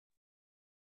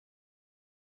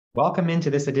Welcome into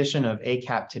this edition of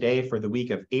ACAP Today for the week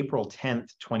of April 10th,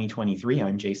 2023.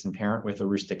 I'm Jason Parent with the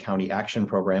Aroostook County Action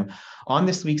Program. On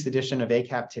this week's edition of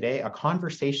ACAP Today, a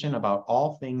conversation about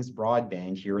all things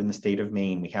broadband here in the state of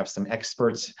Maine. We have some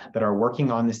experts that are working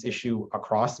on this issue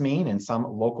across Maine and some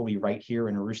locally right here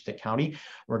in Aroostook County.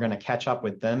 We're going to catch up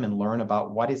with them and learn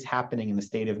about what is happening in the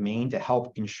state of Maine to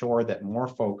help ensure that more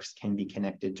folks can be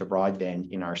connected to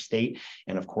broadband in our state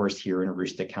and, of course, here in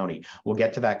Aroostook County. We'll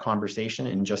get to that conversation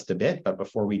in just a bit, but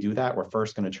before we do that, we're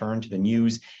first going to turn to the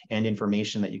news and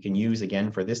information that you can use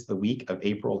again for the week of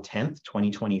April 10th,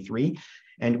 2023.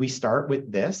 And we start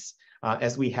with this.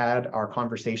 As we had our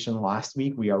conversation last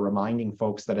week, we are reminding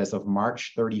folks that as of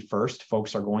March 31st,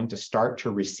 folks are going to start to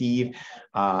receive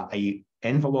an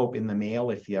envelope in the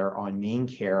mail if they're on Maine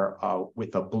Care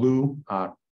with a blue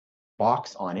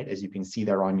box on it, as you can see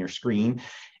there on your screen.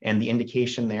 And the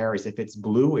indication there is if it's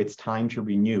blue, it's time to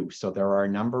renew. So there are a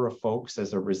number of folks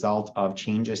as a result of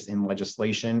changes in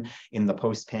legislation in the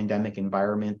post-pandemic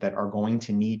environment that are going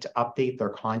to need to update their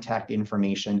contact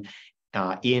information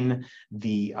in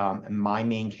the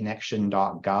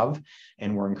mymainconnection.gov.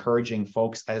 And we're encouraging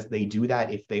folks as they do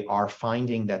that, if they are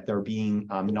finding that they're being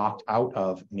knocked out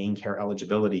of Maine Care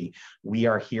eligibility, we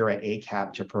are here at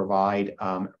ACAP to provide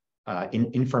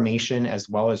information as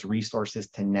well as resources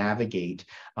to navigate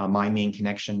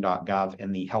mymainconnection.gov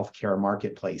and the healthcare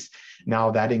marketplace. Now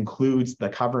that includes the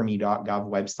coverme.gov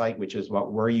website, which is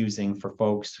what we're using for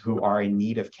folks who are in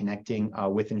need of connecting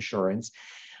with insurance.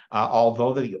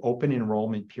 Although the open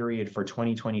enrollment period for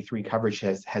 2023 coverage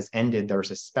has ended,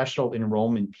 there's a special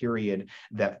enrollment period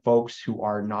that folks who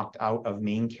are knocked out of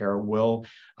Maine Care will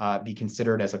be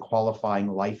considered as a qualifying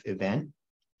life event.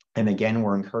 And again,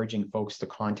 we're encouraging folks to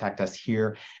contact us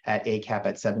here at ACAP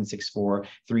at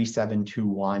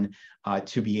 764-3721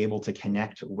 to be able to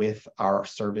connect with our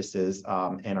services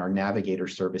and our navigator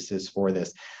services for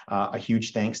this. A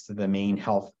huge thanks to the Maine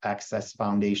Health Access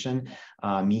Foundation,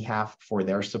 MHAF, for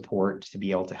their support to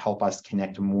be able to help us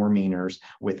connect more Mainers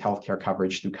with healthcare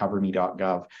coverage through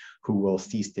coverme.gov, who will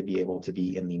cease to be able to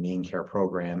be in the Maine Care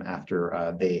program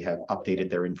after they have updated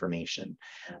their information.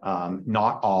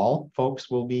 Not all folks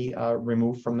will be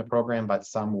removed from the program, but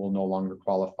some will no longer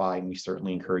qualify, and we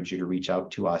certainly encourage you to reach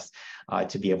out to us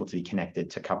to be able to be connected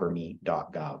to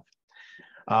coverme.gov.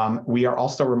 We are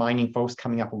also reminding folks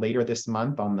coming up later this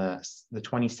month on the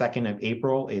 22nd of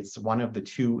April, it's one of the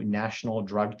 2 National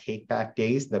Drug Take-Back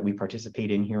Days that we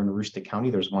participate in here in Aroostook County.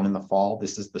 There's one in the fall.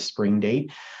 This is the spring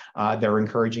date. They're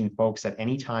encouraging folks at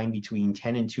any time between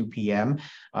 10 and 2 p.m.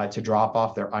 To drop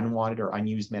off their unwanted or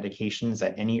unused medications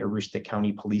at any Aroostook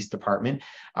County Police Department.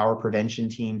 Our prevention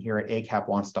team here at ACAP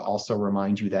wants to also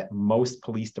remind you that most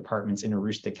police departments in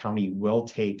Aroostook County will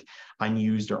take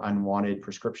unused or unwanted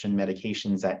prescription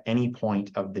medications at any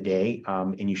point of the day,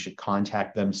 and you should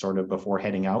contact them sort of before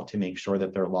heading out to make sure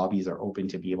that their lobbies are open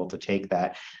to be able to take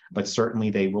that. But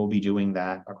certainly they will be doing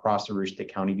that across Aroostook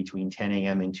County between 10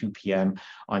 a.m. and 2 p.m.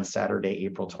 on Saturday,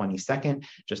 April 22nd,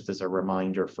 just as a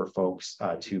reminder for folks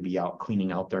to be out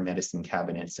cleaning out their medicine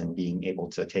cabinets and being able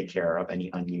to take care of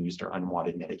any unused or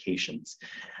unwanted medications.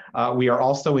 We are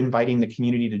also inviting the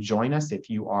community to join us if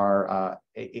you are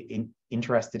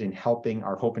interested in helping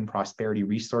our Hope and Prosperity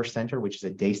Resource Center, which is a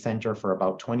day center for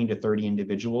about 20 to 30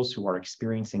 individuals who are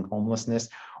experiencing homelessness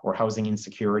or housing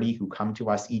insecurity, who come to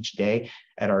us each day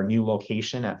at our new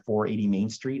location at 480 Main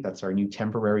Street. That's our new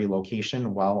temporary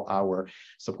location while our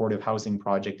supportive housing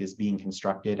project is being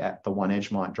constructed at the 1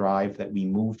 Edgemont Drive that we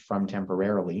moved from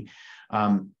temporarily.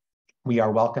 We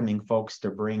are welcoming folks to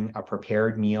bring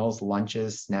prepared meals,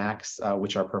 lunches, snacks,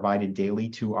 which are provided daily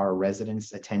to our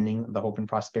residents attending the Hope and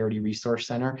Prosperity Resource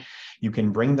Center. You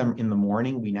can bring them in the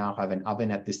morning. We now have an oven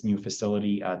at this new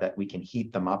facility that we can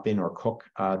heat them up in or cook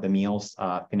the meals,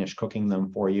 finish cooking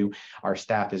them for you. Our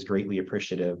staff is greatly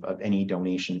appreciative of any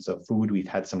donations of food. We've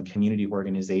had some community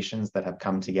organizations that have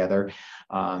come together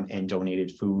and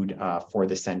donated food for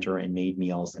the center and made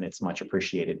meals, and it's much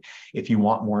appreciated. If you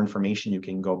want more information, you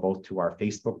can go both to our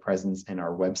Facebook presence and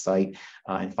our website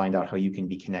and find out how you can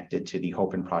be connected to the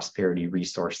Hope and Prosperity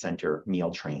Resource Center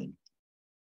meal train.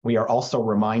 We are also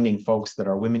reminding folks that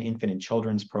our Women, Infant, and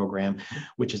Children's program,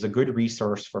 which is a good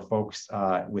resource for folks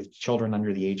with children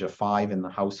under the age of 5 in the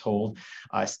household,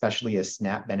 especially as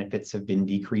SNAP benefits have been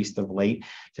decreased of late,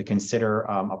 to consider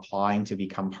applying to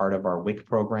become part of our WIC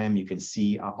program. You can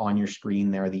see on your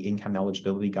screen there the income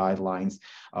eligibility guidelines,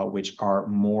 which are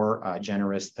more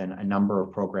generous than a number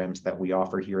of programs that we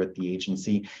offer here at the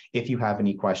agency. If you have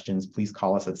any questions, please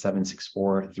call us at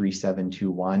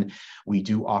 764-3721. We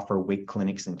do offer WIC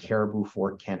clinics in Caribou,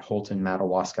 Fort Kent, Holton,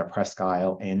 Madawaska, Presque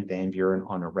Isle, and Van Buren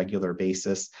on a regular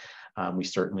basis. We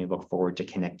certainly look forward to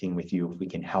connecting with you if we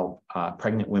can help.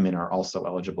 Pregnant women are also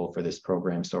eligible for this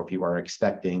program. So if you are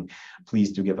expecting,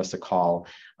 please do give us a call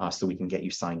so we can get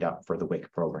you signed up for the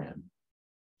WIC program.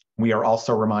 We are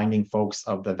also reminding folks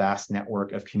of the vast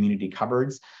network of community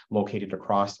cupboards located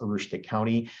across Aroostook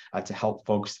County to help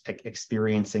folks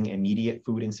experiencing immediate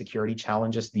food insecurity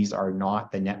challenges. These are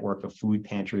not the network of food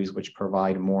pantries which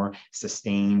provide more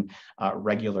sustained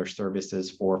regular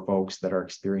services for folks that are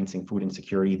experiencing food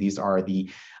insecurity. These are the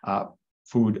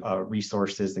food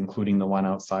resources, including the one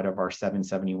outside of our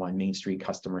 771 Main Street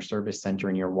Customer Service Center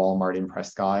near Walmart in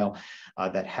Presque Isle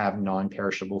that have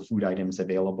non-perishable food items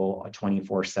available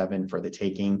 24/7 for the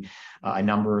taking. A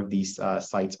number of these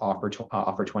sites offer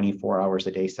 24 hours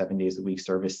a day, 7 days a week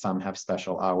service. Some have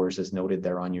special hours as noted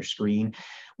there on your screen.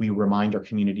 We remind our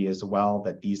community as well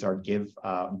that these are give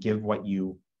what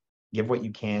you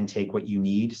can, take what you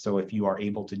need. So if you are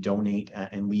able to donate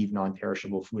and leave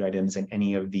non-perishable food items in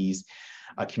any of these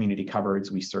community cupboards,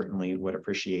 we certainly would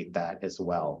appreciate that as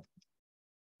well.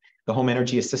 The Home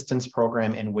Energy Assistance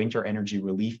Program and winter energy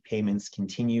relief payments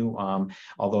continue,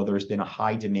 although there's been a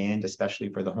high demand, especially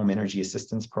for the Home Energy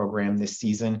Assistance Program this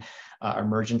season.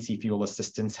 Emergency fuel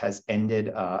assistance has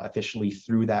ended officially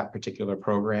through that particular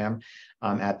program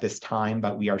at this time,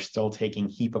 but we are still taking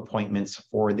HEAP appointments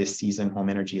for this season, Home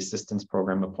Energy Assistance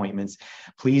Program appointments.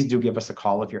 Please do give us a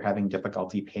call if you're having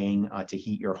difficulty paying to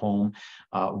heat your home.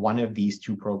 One of these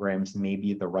two programs may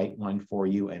be the right one for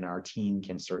you, and our team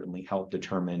can certainly help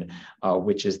determine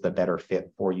which is the better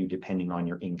fit for you depending on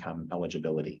your income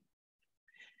eligibility.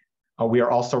 We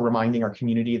are also reminding our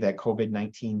community that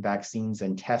COVID-19 vaccines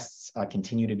and tests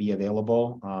continue to be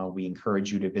available. We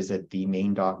encourage you to visit the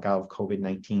maine.gov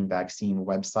COVID-19 vaccine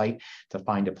website to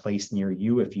find a place near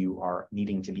you if you are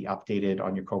needing to be updated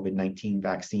on your COVID-19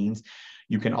 vaccines.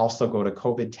 You can also go to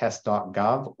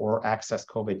covidtest.gov or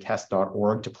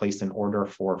accesscovidtest.org to place an order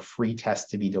for free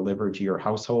tests to be delivered to your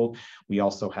household. We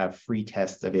also have free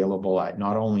tests available at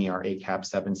not only our ACAP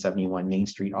 771 Main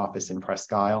Street office in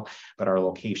Presque Isle, but our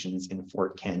locations in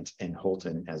Fort Kent and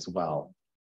Holton as well.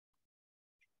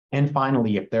 And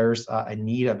finally, if there's a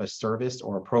need of a service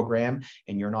or a program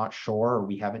and you're not sure, or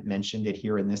we haven't mentioned it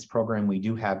here in this program, we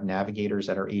do have navigators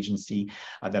at our agency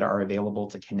that are available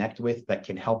to connect with, that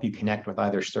can help you connect with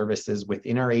either services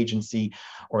within our agency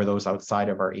or those outside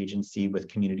of our agency with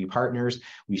community partners.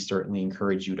 We certainly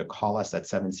encourage you to call us at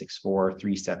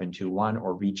 764-3721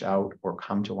 or reach out or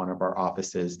come to one of our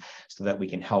offices so that we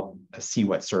can help see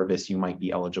what service you might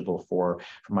be eligible for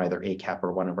from either ACAP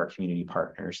or one of our community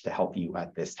partners to help you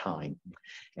at this time.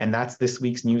 And that's this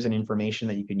week's news and information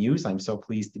that you can use. I'm so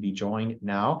pleased to be joined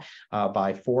now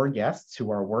by 4 guests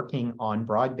who are working on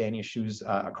broadband issues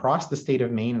across the state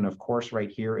of Maine and of course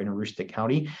right here in Aroostook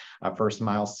County. First,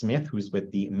 Myles Smith, who's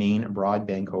with the Maine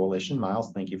Broadband Coalition.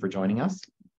 Myles, thank you for joining us.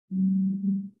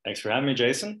 Thanks for having me,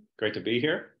 Jason. Great to be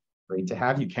here. Great to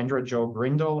have you. Kendra Jo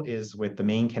Grindle is with the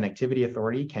Maine Connectivity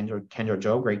Authority. Kendra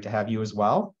Jo, great to have you as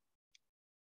well.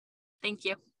 Thank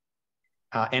you.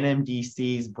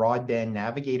 NMDC's broadband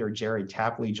navigator, Jared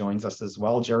Tapley, joins us as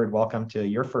well. Jared, welcome to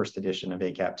your first edition of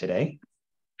ACAP Today.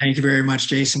 Thank you very much,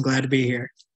 Jason. Glad to be here.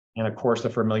 And of course, a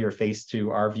familiar face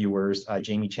to our viewers,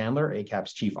 Jamie Chandler,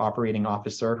 ACAP's Chief Operating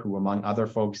Officer, who among other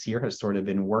folks here has sort of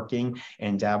been working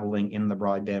and dabbling in the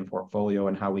broadband portfolio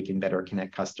and how we can better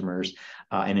connect customers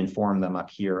and inform them up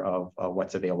here of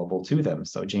what's available to them.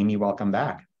 So Jamie, welcome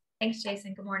back. Thanks,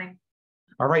 Jason. Good morning.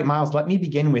 All right, Myles, let me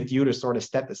begin with you to sort of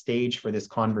set the stage for this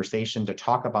conversation to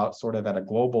talk about sort of at a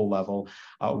global level,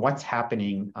 what's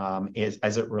happening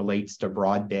as it relates to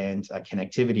broadband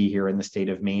connectivity here in the state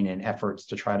of Maine and efforts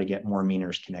to try to get more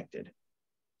Mainers connected.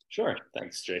 Sure,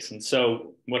 thanks, Jason.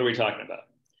 So what are we talking about?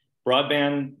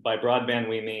 Broadband, by broadband,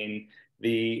 we mean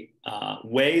the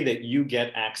way that you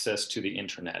get access to the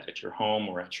internet at your home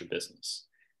or at your business.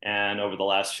 And over the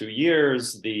last few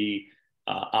years, the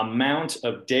amount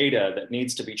of data that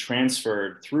needs to be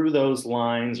transferred through those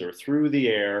lines or through the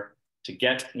air to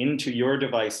get into your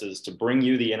devices to bring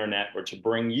you the internet or to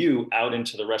bring you out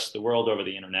into the rest of the world over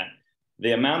the internet,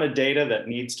 the amount of data that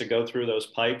needs to go through those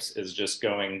pipes is just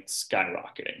going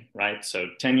skyrocketing, right? So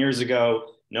 10 years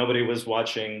ago, nobody was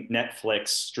watching Netflix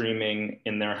streaming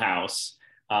in their house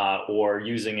or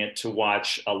using it to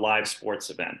watch a live sports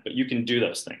event, but you can do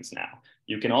those things now.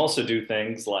 You can also do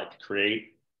things like create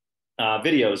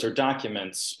videos or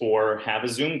documents or have a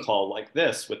Zoom call like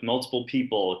this with multiple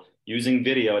people using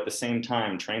video at the same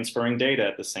time, transferring data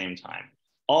at the same time.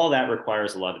 All that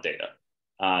requires a lot of data.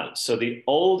 So the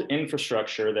old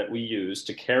infrastructure that we use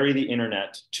to carry the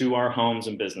internet to our homes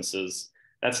and businesses,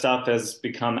 that stuff has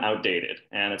become outdated,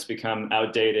 and it's become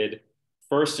outdated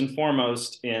first and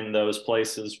foremost in those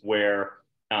places where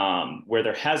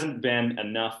there hasn't been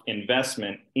enough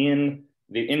investment in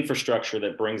the infrastructure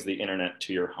that brings the internet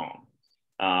to your home.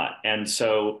 And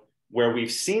so where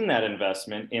we've seen that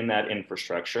investment in that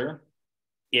infrastructure,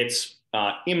 it's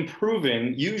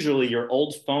improving usually your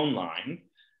old phone line,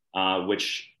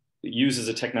 which uses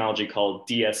a technology called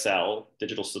DSL,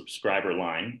 digital subscriber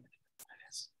line,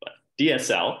 but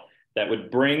DSL, that would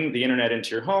bring the internet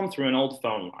into your home through an old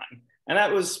phone line. And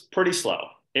that was pretty slow.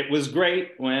 It was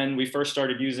great when we first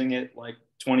started using it like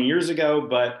 20 years ago,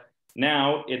 but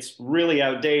now it's really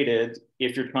outdated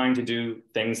if you're trying to do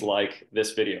things like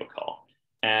this video call,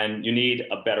 and you need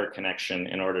a better connection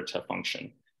in order to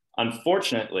function.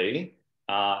 Unfortunately,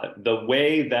 the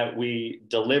way that we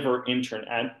deliver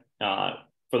internet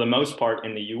for the most part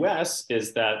in the US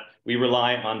is that we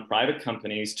rely on private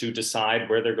companies to decide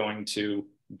where they're going to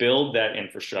build that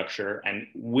infrastructure and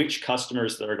which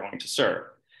customers they're going to serve.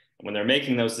 And when they're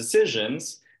making those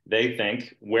decisions, they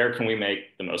think, where can we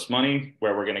make the most money,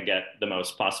 where we're going to get the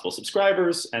most possible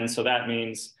subscribers? And so that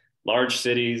means large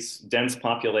cities, dense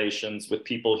populations with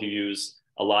people who use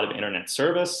a lot of internet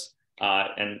service,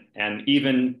 and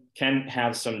even can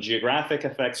have some geographic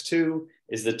effects too.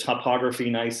 Is the topography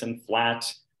nice and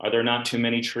flat? Are there not too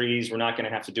many trees? We're not going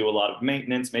to have to do a lot of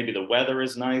maintenance. Maybe the weather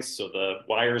is nice, so the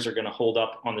wires are going to hold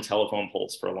up on the telephone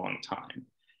poles for a long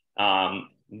time.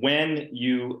 When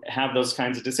you have those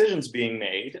kinds of decisions being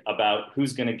made about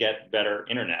who's going to get better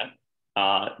internet,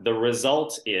 the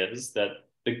result is that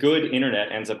the good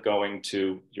internet ends up going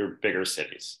to your bigger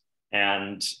cities,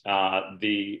 and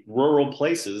the rural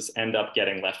places end up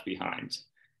getting left behind.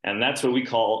 And that's what we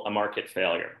call a market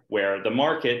failure, where the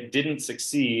market didn't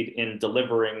succeed in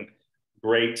delivering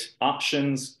great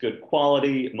options, good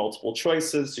quality, multiple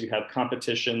choices, so you have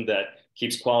competition that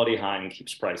keeps quality high and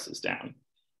keeps prices down.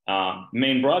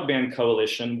 Maine Broadband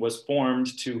Coalition was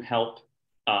formed to help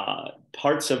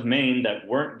parts of Maine that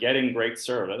weren't getting great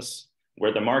service,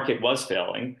 where the market was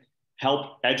failing,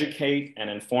 help educate and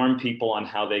inform people on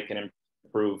how they can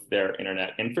improve their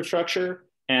internet infrastructure,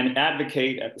 and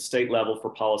advocate at the state level for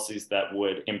policies that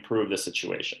would improve the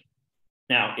situation.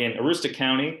 Now, in Aroostook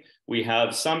County, we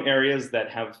have some areas that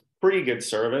have pretty good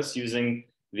service using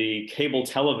the cable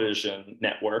television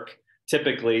network,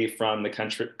 typically from the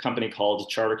company called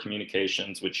Charter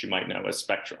Communications, which you might know as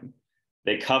Spectrum.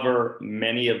 They cover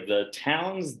many of the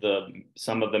towns,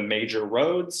 some of the major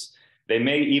roads. They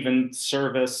may even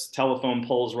service telephone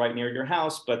poles right near your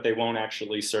house, but they won't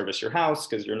actually service your house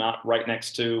because you're not right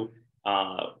next to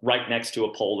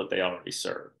a pole that they already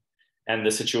serve. And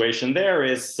the situation there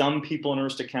is some people in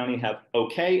Aroostook County have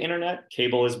okay internet.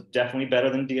 Cable is definitely better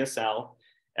than DSL.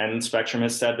 And Spectrum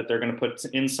has said that they're going to put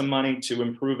in some money to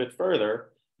improve it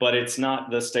further, but it's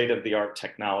not the state-of-the-art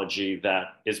technology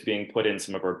that is being put in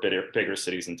some of our bigger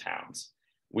cities and towns.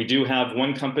 We do have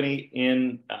one company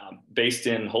based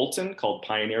in Holton called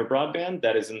Pioneer Broadband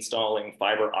that is installing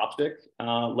fiber optic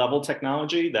level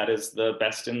technology that is the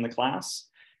best in the class.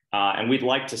 And we'd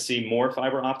like to see more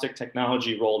fiber optic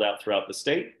technology rolled out throughout the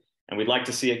state. And we'd like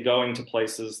to see it going to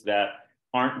places that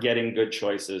aren't getting good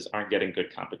choices, aren't getting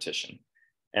good competition.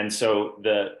 And so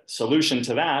the solution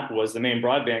to that was the Maine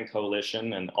Broadband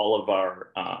Coalition, and all of our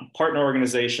partner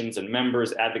organizations and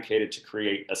members advocated to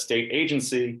create a state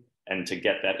agency and to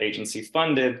get that agency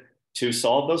funded to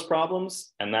solve those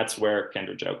problems. And that's where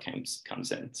Kendra Jo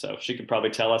comes in. So she could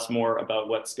probably tell us more about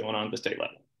what's going on at the state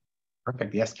level.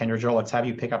 Perfect. Yes, Kendra Jo, let's have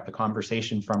you pick up the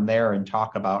conversation from there and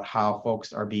talk about how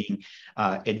folks are being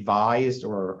advised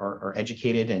or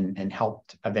educated and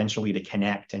helped eventually to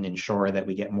connect and ensure that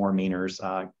we get more Mainers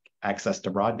access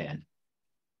to broadband.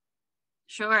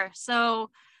 Sure. So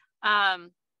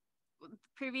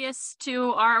previous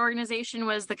to our organization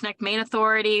was the Connect Maine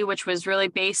Authority, which was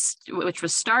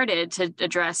started to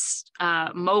address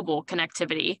mobile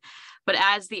connectivity. But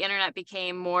as the internet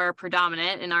became more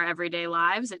predominant in our everyday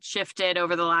lives, it shifted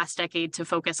over the last decade to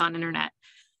focus on internet.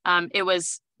 It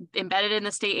was embedded in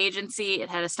the state agency. It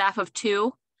had a staff of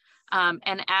 2.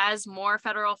 And as more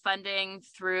federal funding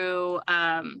through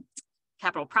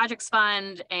Capital Projects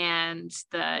Fund and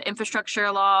the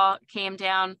infrastructure law came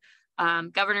down,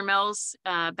 Governor Mills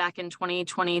back in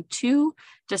 2022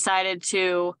 decided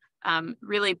to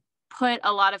really put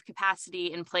a lot of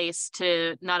capacity in place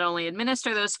to not only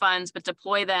administer those funds, but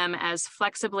deploy them as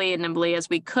flexibly and nimbly as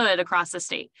we could across the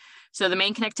state. So the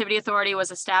Maine Connectivity Authority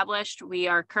was established. We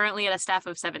are currently at a staff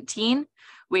of 17.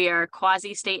 We are a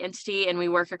quasi-state entity, and we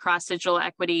work across digital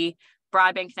equity,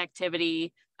 broadband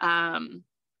connectivity, and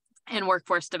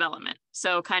workforce development.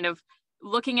 So kind of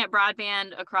looking at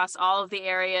broadband across all of the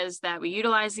areas that we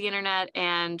utilize the internet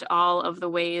and all of the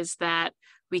ways that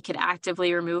we could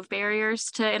actively remove barriers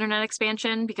to internet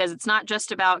expansion, because it's not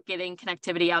just about getting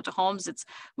connectivity out to homes.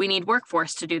 We need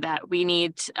workforce to do that. We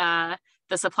need the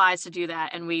supplies to do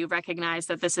that. And we recognize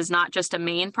that this is not just a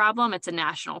Maine problem, it's a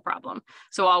national problem.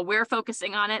 So while we're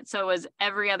focusing on it, so is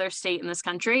every other state in this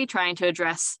country trying to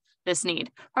address this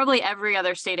need. Probably every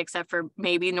other state except for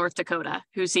maybe North Dakota,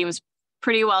 who seems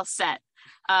pretty well set.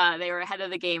 They were ahead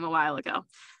of the game a while ago.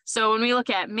 So when we look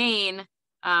at Maine,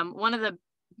 one of the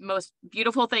most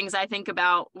beautiful things I think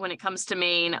about when it comes to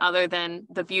Maine, other than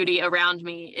the beauty around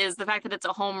me, is the fact that it's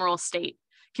a home rule state.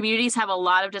 Communities have a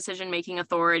lot of decision-making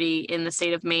authority in the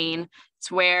state of Maine.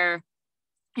 It's where,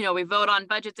 we vote on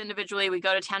budgets individually, we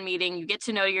go to town meeting, you get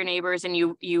to know your neighbors, and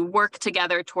you work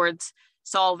together towards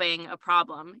solving a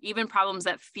problem. Even problems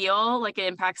that feel like it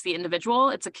impacts the individual,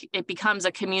 it becomes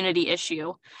a community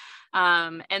issue.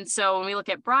 And so when we look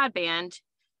at broadband,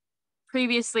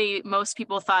 previously, most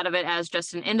people thought of it as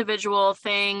just an individual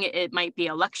thing. It might be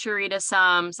a luxury to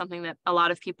some, something that a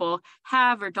lot of people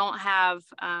have or don't have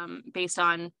based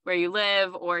on where you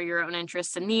live or your own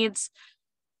interests and needs.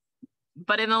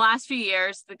 But in the last few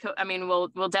years,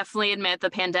 we'll definitely admit the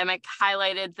pandemic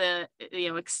highlighted the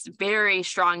very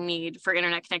strong need for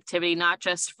internet connectivity, not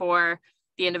just for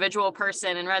the individual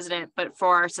person and resident, but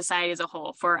for our society as a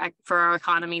whole, for our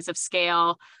economies of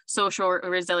scale, social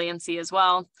resiliency as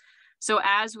well. So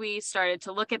as we started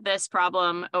to look at this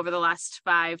problem over the last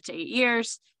 5 to 8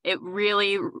 years,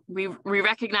 we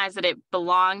recognized that it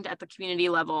belonged at the community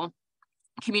level.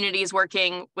 Communities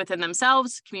working within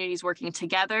themselves, communities working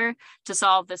together to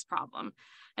solve this problem.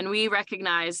 And we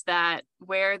recognize that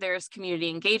where there's community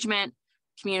engagement,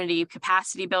 community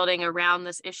capacity building around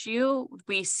this issue,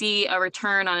 we see a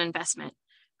return on investment,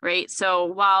 right? So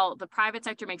while the private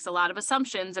sector makes a lot of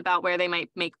assumptions about where they might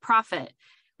make profit,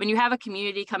 when you have a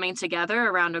community coming together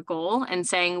around a goal and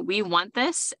saying, we want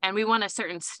this, and we want a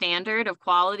certain standard of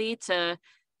quality to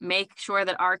make sure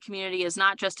that our community is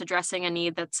not just addressing a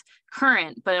need that's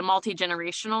current, but a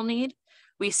multi-generational need,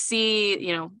 we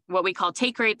see, what we call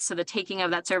take rates. So the taking of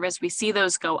that service, we see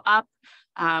those go up.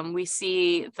 We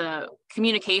see the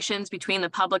communications between the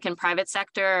public and private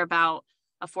sector about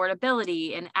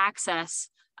affordability and access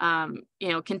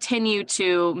continue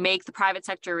to make the private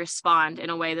sector respond in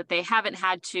a way that they haven't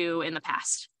had to in the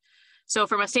past. So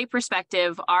from a state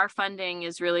perspective, our funding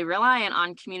is really reliant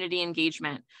on community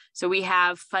engagement. So we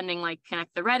have funding like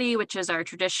Connect the Ready, which is our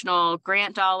traditional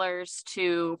grant dollars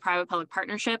to private-public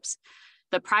partnerships.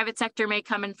 The private sector may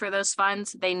come in for those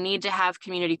funds. They need to have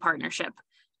community partnership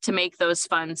to make those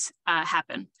funds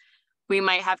happen. We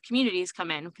might have communities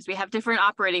come in because we have different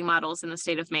operating models in the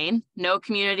state of Maine. No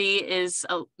community is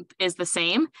the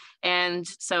same. And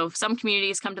so some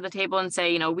communities come to the table and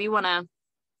say, we want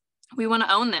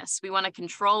to own this. We want to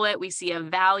control it. We see a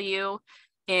value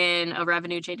in a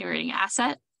revenue generating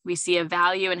asset. We see a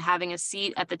value in having a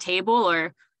seat at the table,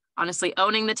 or honestly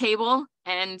owning the table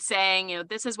and saying,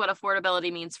 this is what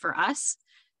affordability means for us.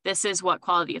 This is what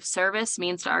quality of service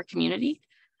means to our community.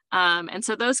 And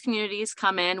so those communities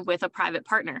come in with a private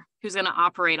partner who's going to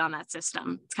operate on that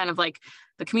system. It's kind of like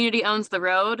the community owns the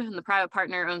road and the private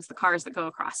partner owns the cars that go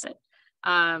across it.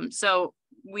 So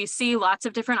we see lots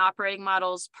of different operating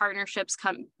models, partnerships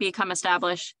become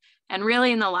established. And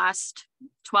really in the last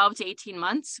 12 to 18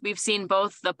 months, we've seen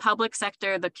both the public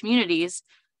sector, the communities,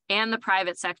 and the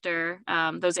private sector,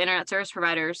 those internet service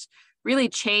providers, really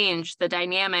change the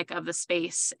dynamic of the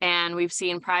space. And we've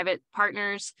seen private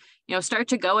partners, start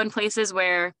to go in places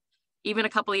where even a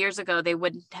couple of years ago, they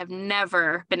would have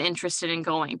never been interested in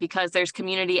going, because there's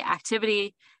community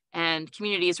activity and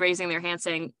communities raising their hands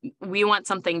saying, we want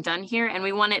something done here and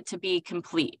we want it to be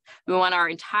complete. We want our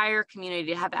entire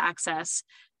community to have access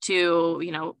to,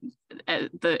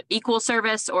 the equal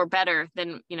service or better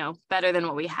than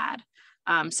what we had.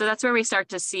 So that's where we start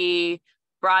to see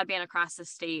broadband across the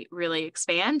state really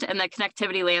expand and the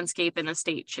connectivity landscape in the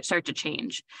state start to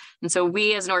change. And so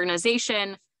we as an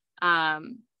organization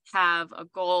have a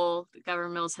goal that Governor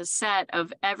Mills has set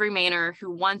of every Mainer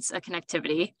who wants a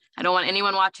connectivity. I don't want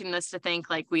anyone watching this to think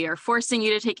like we are forcing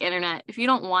you to take internet. If you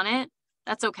don't want it,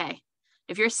 that's okay.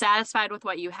 If you're satisfied with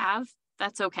what you have,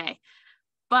 that's okay.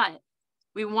 But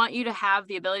we want you to have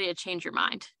the ability to change your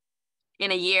mind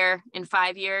in a year, in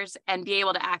 5 years, and be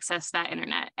able to access that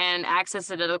internet and access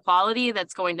it at a quality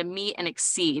that's going to meet and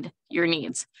exceed your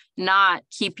needs, not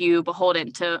keep you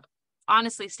beholden to,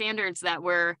 honestly, standards that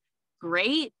were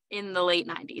great in the late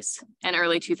 90s and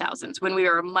early 2000s when we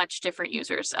were much different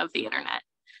users of the internet.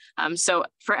 So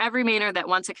for every Mainer that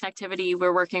wants a connectivity,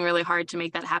 we're working really hard to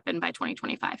make that happen by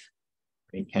 2025.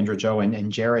 Kendra Jo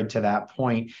and Jared, to that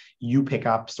point, you pick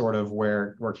up sort of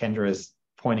where Kendra is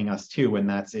pointing us to, and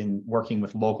that's in working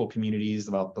with local communities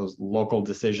about those local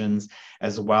decisions,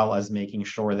 as well as making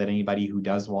sure that anybody who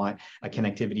does want a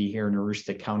connectivity here in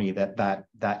Aroostook County,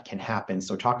 that can happen.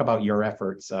 So talk about your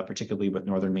efforts, particularly with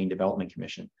Northern Maine Development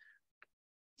Commission.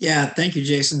 Yeah, thank you,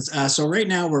 Jason. So right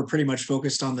now we're pretty much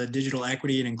focused on the digital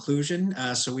equity and inclusion.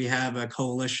 So we have a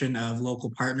coalition of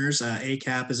local partners.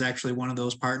 ACAP is actually one of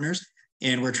those partners,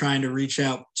 and we're trying to reach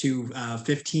out to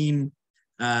 15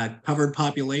 covered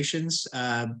populations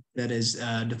that is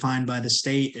defined by the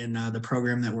state and the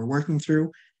program that we're working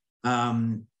through.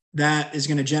 That is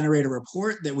going to generate a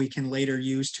report that we can later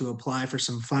use to apply for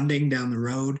some funding down the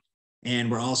road.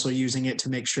 And we're also using it to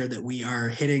make sure that we are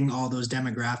hitting all those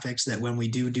demographics, that when we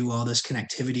do all this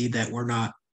connectivity, that we're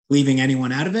not leaving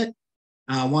anyone out of it.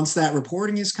 Once that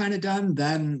reporting is kind of done,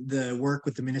 then the work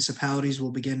with the municipalities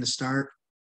will begin to start.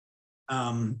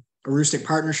 Aroostook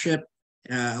Partnership,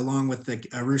 along with the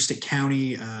Aroostook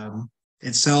County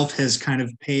itself, has kind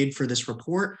of paid for this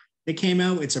report that came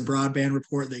out. It's a broadband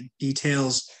report that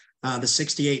details the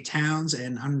 68 towns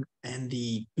and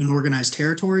the unorganized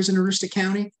territories in Aroostook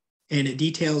County. And it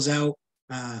details out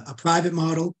a private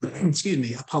model,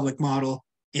 a public model,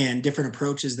 and different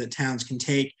approaches that towns can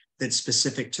take that's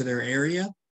specific to their area.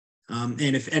 And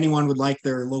if anyone would like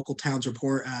their local town's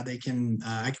report, I can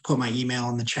put my email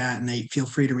in the chat, and they feel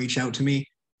free to reach out to me.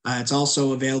 It's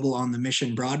also available on the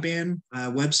Mission Broadband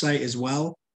website as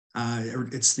well.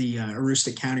 It's the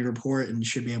Aroostook County report, and you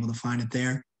should be able to find it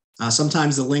there.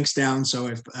 Sometimes the link's down,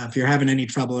 so if you're having any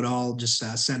trouble at all, just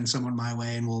send someone my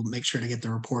way, and we'll make sure to get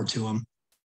the report to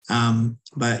them.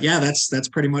 But yeah, that's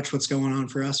pretty much what's going on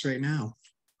for us right now.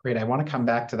 Great. I want to come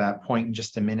back to that point in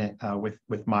just a minute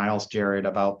with Myles, Jared,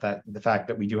 about the fact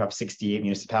that we do have 68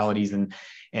 municipalities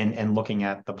and looking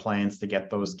at the plans to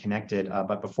get those connected.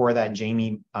 But before that,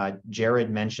 Jared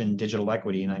mentioned digital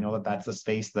equity, and I know that that's a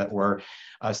space that we're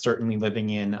certainly living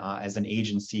in as an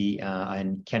agency.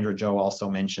 And Kendra Jo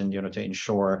also mentioned, to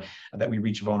ensure that we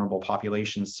reach vulnerable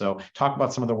populations. So talk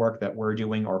about some of the work that we're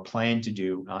doing or plan to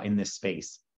do in this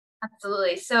space.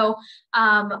 Absolutely. So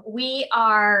we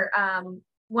are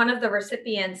one of the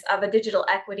recipients of a digital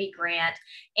equity grant,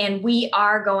 and we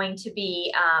are going to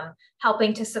be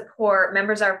helping to support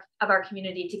members of our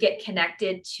community to get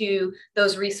connected to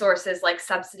those resources like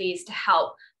subsidies to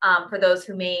help for those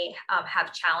who may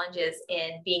have challenges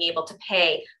in being able to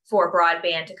pay for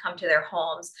broadband to come to their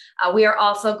homes. We are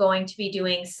also going to be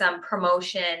doing some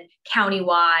promotion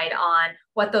countywide on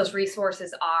what those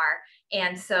resources are.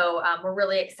 And so we're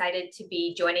really excited to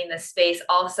be joining this space.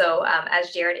 Also,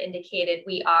 as Jared indicated,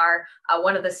 we are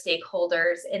one of the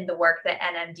stakeholders in the work that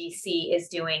NMDC is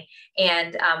doing.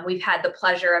 And we've had the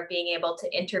pleasure of being able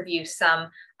to interview some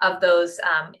of those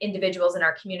individuals in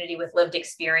our community with lived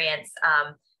experience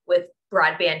with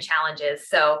broadband challenges.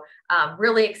 So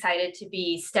really excited to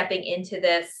be stepping into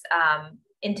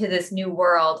this new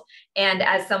world. And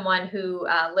as someone who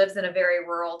lives in a very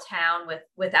rural town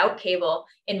without cable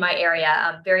in my area,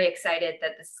 I'm very excited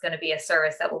that this is going to be a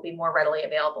service that will be more readily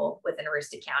available within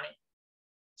Aroostook County.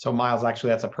 So Myles, actually,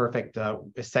 that's a perfect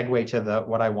segue to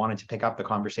what I wanted to pick up the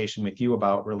conversation with you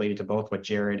about, related to both what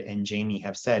Jared and Jamie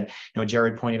have said.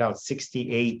 Jared pointed out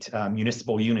 68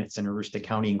 municipal units in Aroostook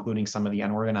County, including some of the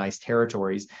unorganized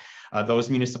territories. Those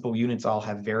municipal units all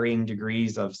have varying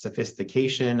degrees of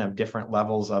sophistication, of different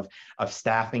levels of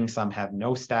staffing. Some have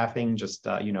no staffing, just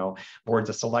boards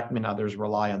of selectmen. Others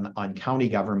rely on county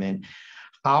government.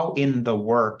 How, in the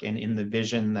work and in the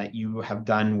vision that you have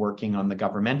done working on the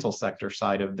governmental sector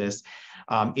side of this,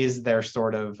 is there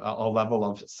sort of a level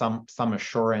of some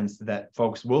assurance that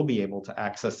folks will be able to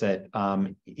access it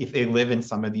if they live in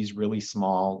some of these really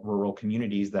small rural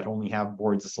communities that only have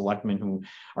boards of selectmen who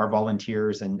are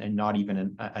volunteers and not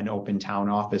even an open town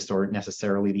office, or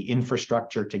necessarily the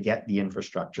infrastructure to get the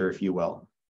infrastructure, if you will?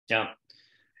 Yeah.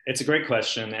 It's a great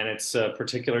question, and it's a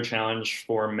particular challenge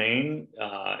for Maine,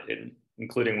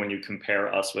 including when you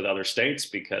compare us with other states,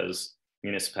 because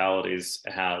municipalities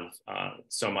have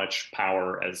so much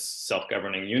power as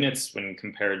self-governing units when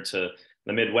compared to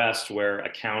the Midwest, where a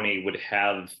county would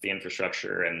have the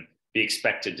infrastructure and be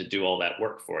expected to do all that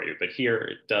work for you. But here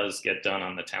it does get done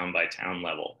on the town by town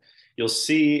level. You'll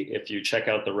see, if you check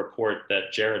out the report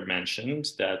that Jared mentioned,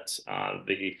 that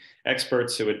the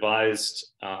experts who advised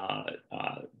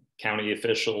county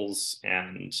officials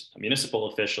and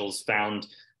municipal officials found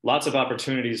lots of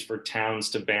opportunities for towns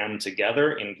to band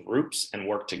together in groups and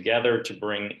work together to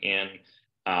bring in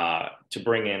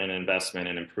an investment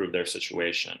and improve their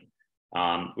situation.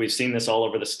 We've seen this all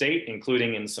over the state,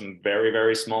 including in some very,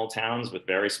 very small towns with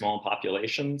very small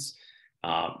populations.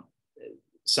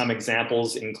 Some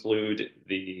examples include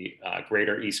the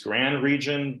greater East Grand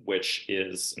region, which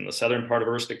is in the southern part of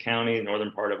Aroostook County,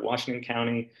 northern part of Washington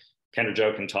County. Kendra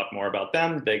Jo can talk more about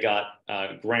them. They got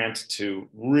a grant to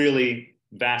really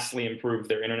vastly improve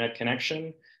their internet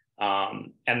connection.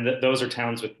 Those are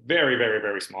towns with very, very,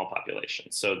 very small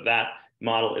populations. So that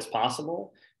model is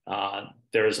possible.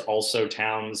 There's also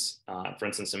towns, for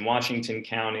instance, in Washington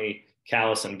County,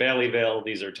 Calais and Baileyville.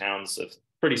 These are towns of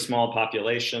pretty small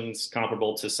populations,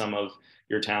 comparable to some of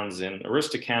your towns in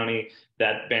Aroostook County,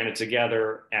 that banded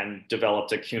together and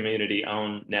developed a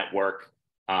community-owned network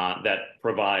that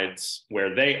provides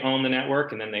where they own the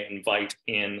network, and then they invite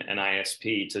in an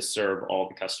ISP to serve all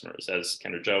the customers, as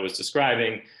Kendra Jo was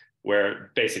describing,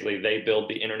 where basically they build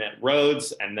the internet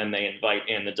roads and then they invite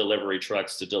in the delivery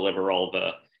trucks to deliver all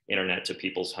the internet to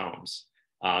people's homes.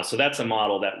 So that's a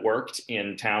model that worked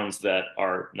in towns that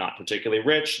are not particularly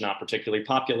rich, not particularly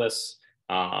populous.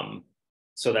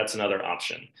 So that's another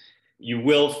option. You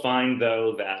will find,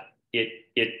 though, that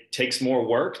it takes more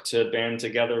work to band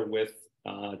together with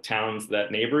towns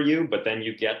that neighbor you, but then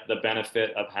you get the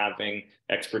benefit of having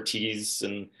expertise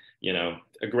and, you know,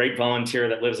 a great volunteer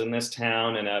that lives in this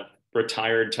town and a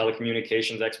retired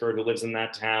telecommunications expert who lives in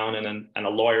that town and a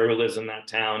lawyer who lives in that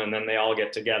town. And then they all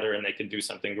get together and they can do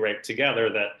something great together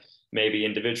that maybe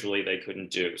individually they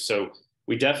couldn't do. So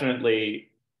we definitely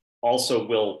also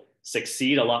will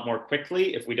succeed a lot more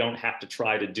quickly if we don't have to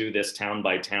try to do this town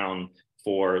by town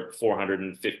for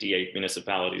 458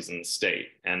 municipalities in the state,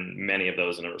 and many of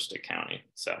those in Aroostook County.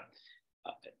 So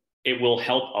it will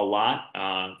help a lot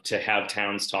to have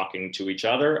towns talking to each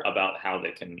other about how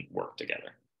they can work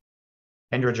together.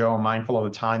 Kendra Jo, I'm mindful of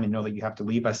the time and know that you have to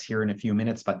leave us here in a few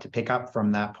minutes, but to pick up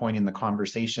from that point in the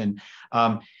conversation,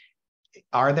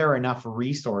 are there enough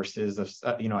resources of,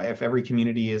 if every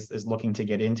community is looking to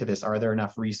get into this, are there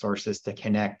enough resources to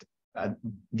connect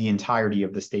the entirety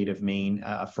of the state of Maine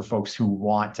for folks who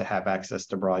want to have access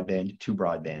to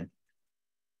broadband?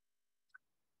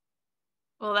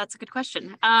 Well, that's a good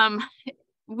question. If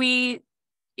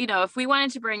we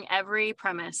wanted to bring every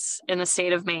premise in the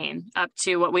state of Maine up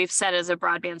to what we've set as a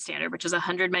broadband standard, which is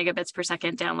 100 megabits per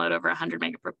second download over 100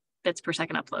 megabits per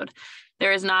second upload,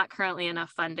 there is not currently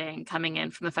enough funding coming in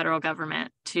from the federal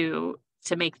government to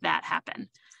make that happen.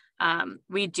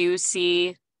 We do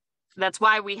see, that's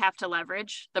why we have to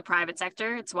leverage the private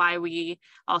sector. It's why we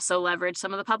also leverage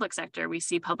some of the public sector. We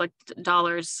see public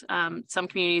dollars. Some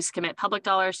communities commit public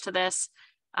dollars to this,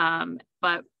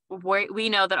 but we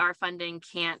know that our funding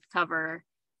can't cover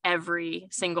every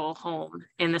single home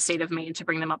in the state of Maine to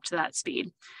bring them up to that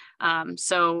speed.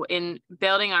 So in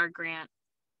building our grant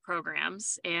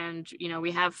programs, and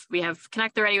we have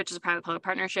Connect the Ready, which is a private-public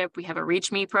partnership. We have a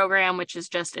Reach Me program, which is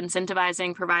just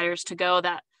incentivizing providers to go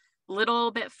that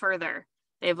little bit further.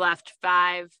 They've left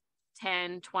 5,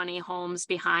 10, 20 homes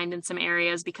behind in some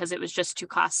areas because it was just too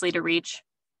costly to reach.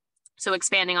 So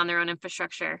expanding on their own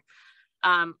infrastructure.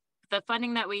 The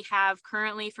funding that we have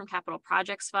currently from Capital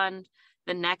Projects Fund,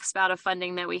 the next bout of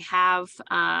funding that we have,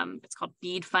 it's called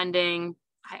BEAD funding.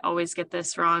 I always get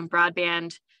this wrong.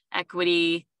 Broadband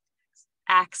Equity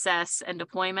Access and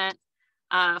Deployment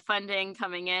funding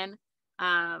coming in.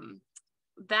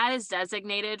 That is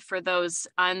designated for those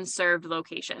unserved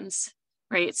locations,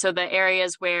 right? So the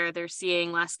areas where they're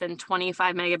seeing less than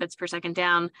 25 megabits per second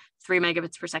down, 3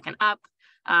 megabits per second up.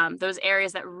 Those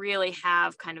areas that really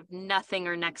have kind of nothing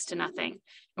or next to nothing.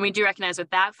 And we do recognize with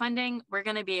that funding, we're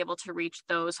going to be able to reach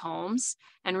those homes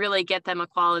and really get them a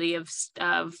quality of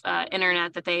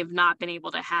internet that they've not been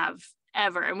able to have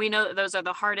ever. And we know that those are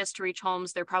the hardest to reach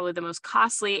homes. They're probably the most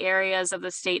costly areas of the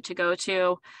state to go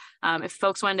to. If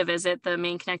folks wanted to visit the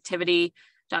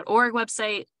mainconnectivity.org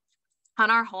website, on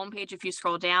our homepage, if you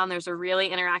scroll down, there's a really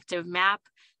interactive map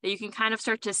that you can kind of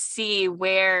start to see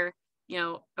where,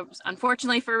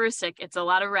 unfortunately for Aroostook, it's a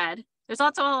lot of red. There's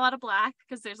also a lot of black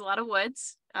because there's a lot of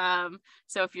woods.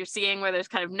 So if you're seeing where there's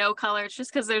kind of no color, it's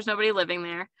just because there's nobody living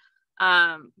there.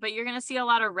 But you're going to see a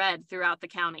lot of red throughout the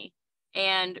county.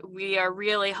 And we are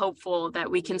really hopeful that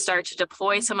we can start to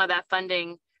deploy some of that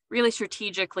funding really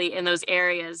strategically in those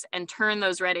areas and turn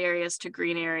those red areas to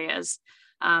green areas.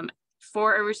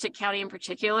 For Aroostook County in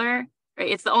particular, right,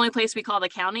 it's the only place we call the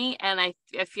county. And I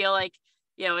feel like,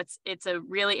 it's a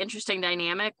really interesting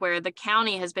dynamic where the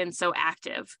county has been so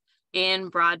active in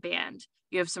broadband.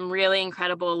 You have some really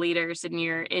incredible leaders in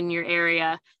your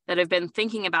area that have been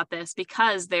thinking about this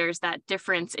because there's that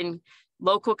difference in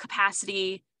local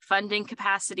capacity, funding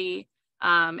capacity,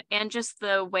 and just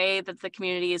the way that the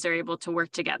communities are able to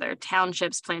work together,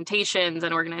 townships, plantations,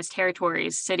 and organized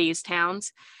territories, cities,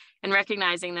 towns. and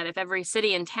recognizing that if every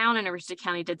city and town in Aroostook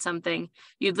County did something,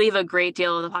 you'd leave a great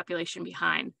deal of the population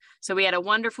behind. So we had a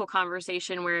wonderful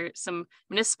conversation where some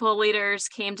municipal leaders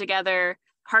came together,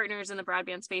 partners in the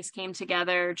broadband space came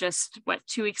together just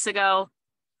 2 weeks ago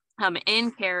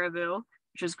in Caribou,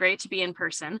 which was great to be in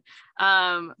person,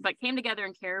 but came together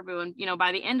in Caribou. And, you know,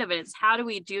 by the end of it, it's how do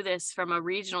we do this from a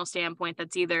regional standpoint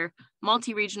that's either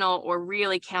multi-regional or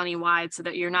really county-wide, so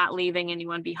that you're not leaving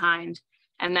anyone behind,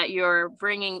 and that you're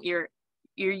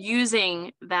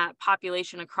using that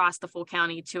population across the full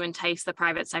county to entice the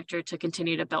private sector to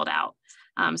continue to build out.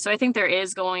 So I think there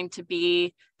is going to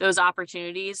be those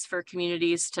opportunities for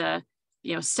communities to,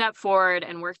 you know, step forward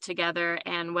and work together.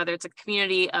 And whether it's a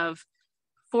community of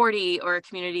 40 or a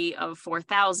community of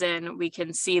 4,000, we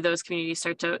can see those communities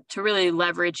start to really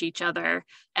leverage each other,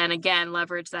 and again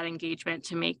leverage that engagement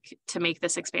to make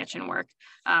this expansion work.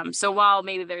 So while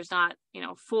maybe there's not, you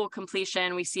know, full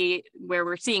completion, we see where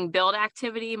we're seeing build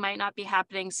activity might not be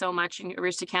happening so much in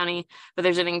Aroostook County, but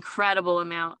there's an incredible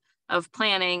amount of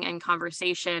planning and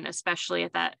conversation, especially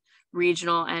at that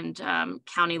regional and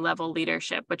county level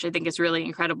leadership, which I think is really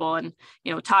incredible. And,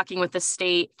 you know, talking with the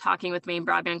state, talking with Maine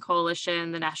Broadband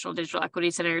Coalition, the National Digital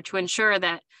Equity Center, to ensure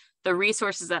that the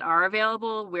resources that are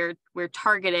available, we're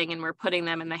targeting and we're putting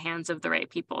them in the hands of the right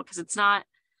people. Because it's not,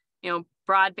 you know,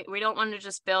 broadband. We don't want to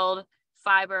just build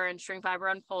fiber and string fiber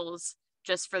on poles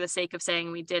just for the sake of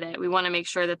saying we did it. We want to make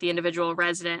sure that the individual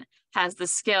resident has the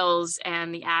skills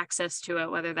and the access to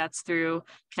it, whether that's through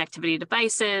connectivity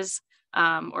devices,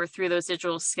 or through those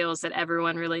digital skills that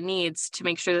everyone really needs to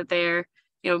make sure that they're,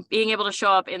 you know, being able to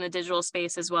show up in the digital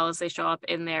space as well as they show up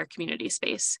in their community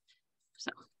space.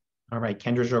 So. All right,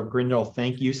 Kendra Jo Grindle,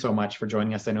 thank you so much for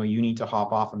joining us. I know you need to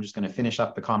hop off. I'm just going to finish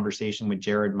up the conversation with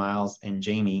Jared, Myles, and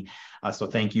Jamie. So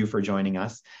thank you for joining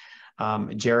us.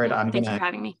 Jared, Thanks for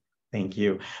having me. Thank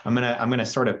you. I'm gonna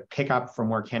sort of pick up from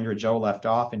where Kendra Jo left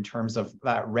off in terms of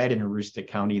that red in Aroostook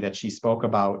County that she spoke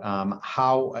about.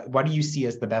 What do you see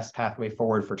as the best pathway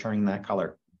forward for turning that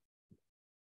color?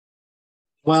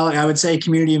 Well, I would say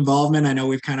community involvement. I know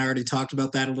we've kind of already talked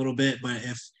about that a little bit, but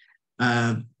if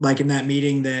like in that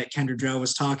meeting that Kendra Jo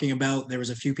was talking about, there was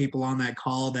a few people on that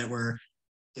call that were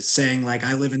saying like,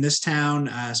 I live in this town,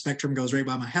 Spectrum goes right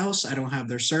by my house, I don't have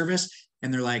their service.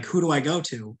 And they're like, who do I go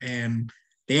to? And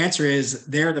the answer is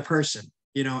they're the person.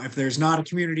 You know, if there's not a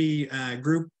community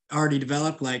group already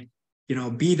developed, like, you know,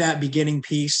 be that beginning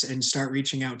piece and start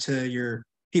reaching out to your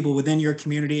people within your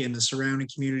community and the surrounding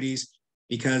communities,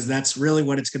 because that's really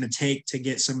what it's going to take to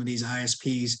get some of these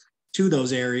ISPs to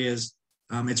those areas.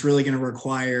 It's really going to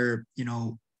require, you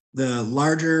know, the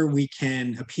larger we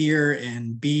can appear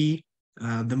and be,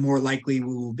 the more likely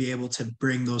we will be able to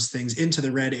bring those things into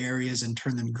the red areas and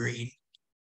turn them green.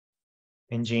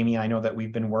 And Jamie, I know that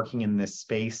we've been working in this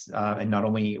space and not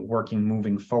only working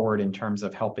moving forward in terms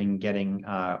of helping getting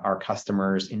our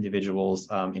customers, individuals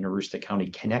in Aroostook County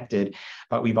connected,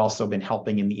 but we've also been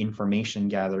helping in the information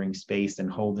gathering space and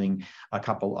holding a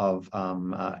couple of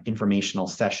informational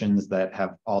sessions that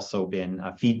have also been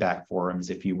feedback forums,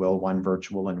 if you will, one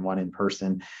virtual and one in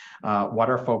person. What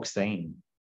are folks saying?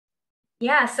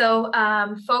 Yeah, so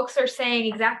folks are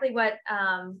saying exactly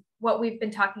what we've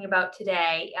been talking about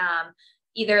today.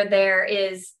 Either there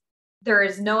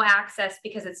is no access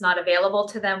because it's not available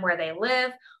to them where they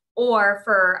live, or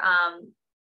for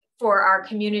our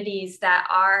communities that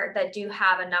do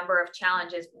have a number of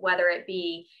challenges, whether it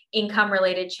be income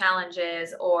related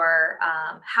challenges or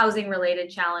housing related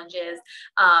challenges,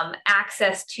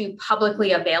 access to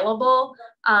publicly available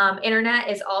internet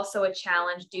is also a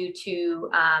challenge due to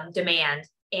demand.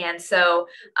 And so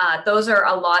those are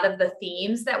a lot of the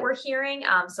themes that we're hearing.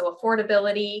 So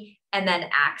affordability and then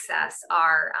access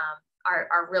are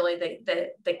really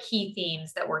the key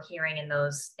themes that we're hearing in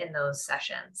those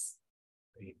sessions.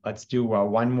 Let's do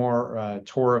one more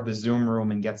tour of the Zoom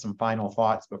room and get some final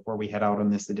thoughts before we head out on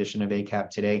this edition of ACAP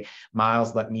Today.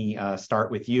 Myles, let me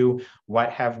start with you. What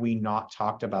have we not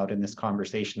talked about in this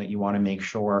conversation that you want to make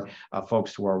sure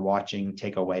folks who are watching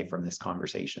take away from this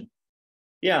conversation?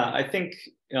 Yeah, I think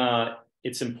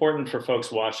it's important for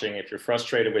folks watching, if you're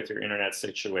frustrated with your internet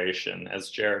situation, as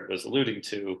Jared was alluding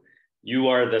to, you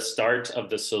are the start of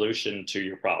the solution to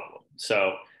your problem.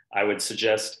 So I would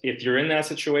suggest if you're in that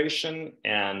situation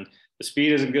and the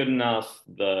speed isn't good enough,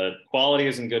 the quality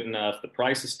isn't good enough, the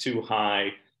price is too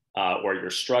high, or you're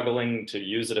struggling to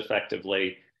use it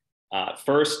effectively,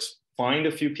 first, find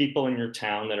a few people in your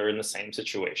town that are in the same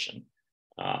situation.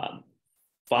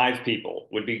 5 people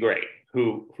would be great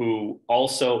who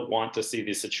also want to see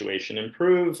the situation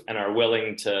improve and are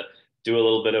willing to do a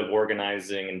little bit of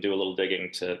organizing and do a little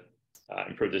digging to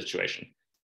improve the situation.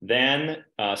 Then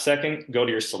second, go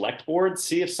to your select board,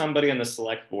 see if somebody on the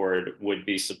select board would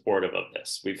be supportive of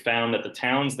this. We've found that the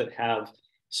towns that have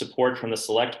support from the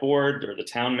select board or the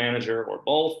town manager or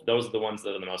both, those are the ones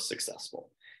that are the most successful.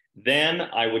 Then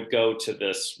I would go to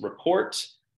this report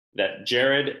that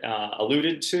Jared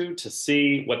alluded to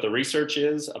see what the research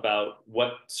is about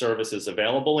what service is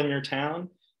available in your town,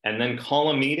 and then call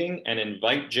a meeting and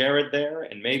invite Jared there,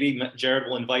 and maybe Jared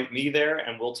will invite me there,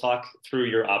 and we'll talk through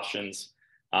your options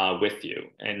with you,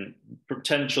 and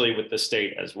potentially with the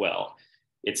state as well.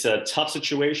 It's a tough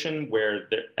situation where,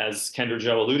 as Kendra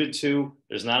Jo alluded to,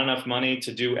 there's not enough money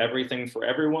to do everything for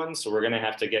everyone, so we're going to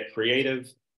have to get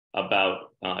creative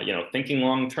about thinking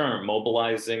long term,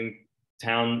 mobilizing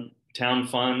town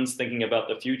funds, thinking about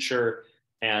the future,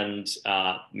 and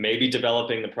maybe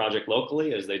developing the project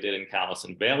locally as they did in Calais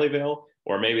and Baileyville,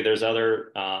 or maybe there's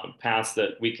other paths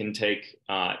that we can take.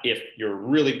 If you're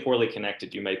really poorly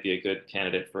connected, you might be a good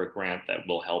candidate for a grant that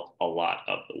will help a lot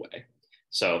of the way.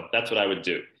 So that's what I would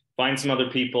do. Find some other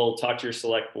people, talk to your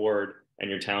select board and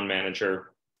your town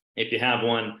manager. If you have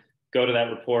one, go to that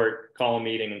report, call a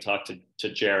meeting, and talk to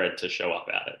Jared to show up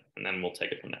at it, and then we'll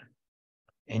take it from there.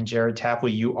 And Jared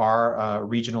Tapley, you are a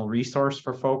regional resource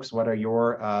for folks. What are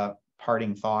your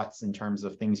parting thoughts in terms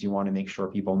of things you want to make sure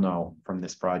people know from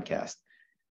this broadcast?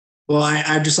 Well,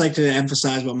 I'd just like to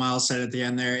emphasize what Myles said at the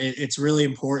end there. It's really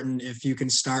important if you can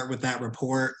start with that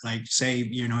report, like say,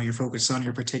 you're focused on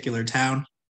your particular town.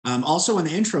 Also in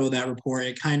the intro of that report,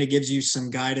 it kind of gives you some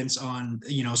guidance on,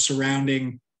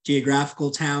 surrounding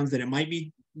geographical towns that it might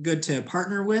be good to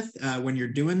partner with when you're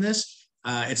doing this.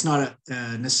 It's not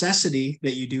a necessity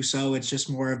that you do so. It's just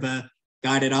more of a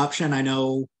guided option. I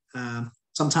know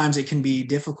sometimes it can be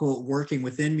difficult working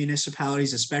within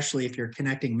municipalities, especially if you're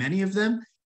connecting many of them.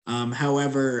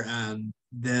 However,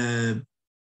 the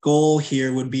goal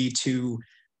here would be to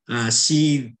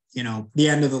see, the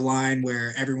end of the line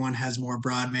where everyone has more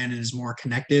broadband and is more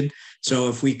connected. So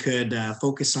if we could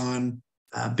focus on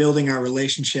building our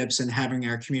relationships and having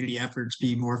our community efforts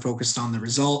be more focused on the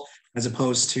result as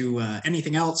opposed to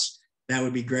anything else, that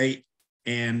would be great.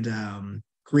 And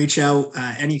reach out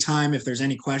anytime if there's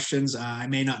any questions. I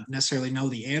may not necessarily know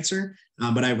the answer,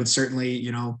 but I would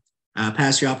certainly,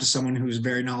 pass you off to someone who's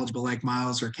very knowledgeable like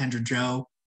Myles or Kendra Jo,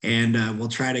 and we'll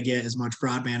try to get as much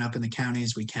broadband up in the county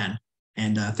as we can.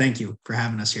 And thank you for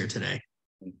having us here today.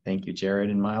 Thank you, Jared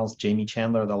and Myles. Jamie,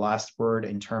 Chandler, the last word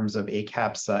in terms of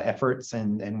ACAP's efforts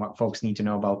and what folks need to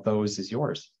know about those is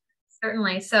yours.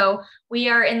 Certainly. So we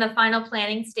are in the final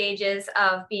planning stages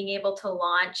of being able to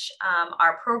launch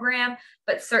our program,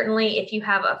 but certainly if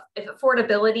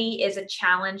affordability is a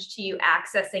challenge to you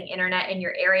accessing internet in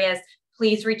your areas,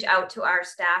 please reach out to our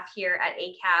staff here at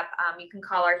ACAP. You can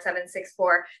call our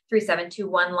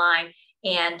 764-3721 line,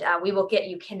 and we will get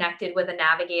you connected with a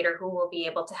navigator who will be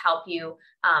able to help you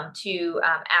to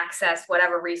access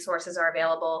whatever resources are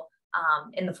available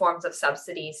in the forms of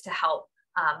subsidies to help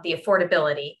the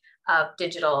affordability of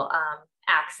digital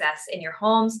access in your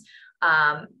homes.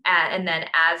 And then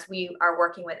as we are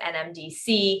working with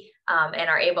NMDC and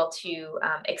are able to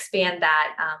expand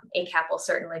that, ACAP will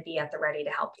certainly be at the ready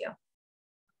to help you.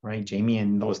 Right, Jamie,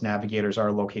 and those navigators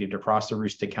are located across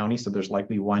Aroostook County, so there's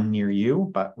likely one near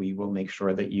you, but we will make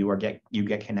sure that you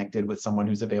get connected with someone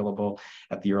who's available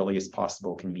at the earliest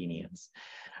possible convenience.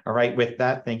 All right, with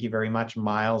that, thank you very much,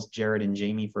 Myles, Jared, and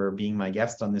Jamie, for being my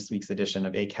guests on this week's edition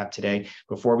of ACAP Today.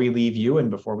 Before we leave you and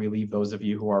before we leave those of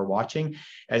you who are watching,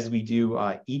 as we do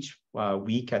each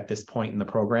week at this point in the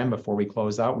program, before we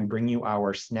close out, we bring you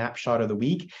our snapshot of the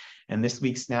week. And this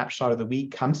week's snapshot of the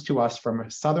week comes to us from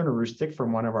Southern Aroostook,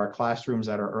 from one of our classrooms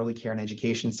at our Early Care and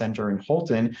Education Center in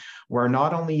Holton, where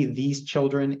not only these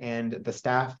children and the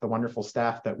staff, the wonderful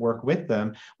staff that work with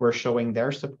them, were showing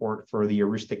their support for the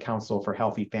Aroostook Council for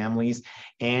Healthy Families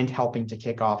and helping to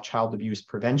kick off Child Abuse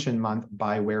Prevention Month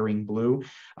by wearing blue,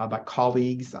 but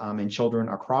colleagues and children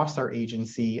across our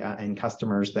agency and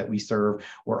customers that we serve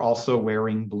were also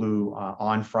wearing blue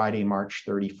on Friday, March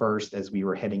 31st, as we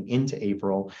were heading into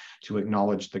April, to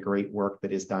acknowledge the great work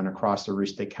that is done across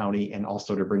Aroostook County, and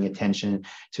also to bring attention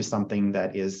to something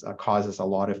that is causes a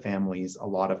lot of families a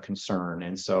lot of concern.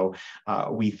 And so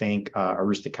we thank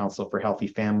Aroostook Council for Healthy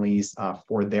Families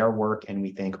for their work, and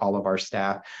we thank all of our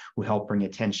staff who helped bring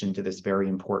attention to this very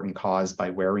important cause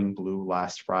by wearing blue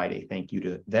last Friday. Thank you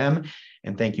to them,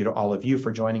 and thank you to all of you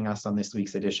for joining us on this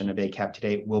week's edition of ACAP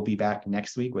Today. We'll be back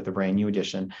next week with a brand new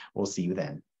edition. We'll see you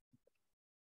then.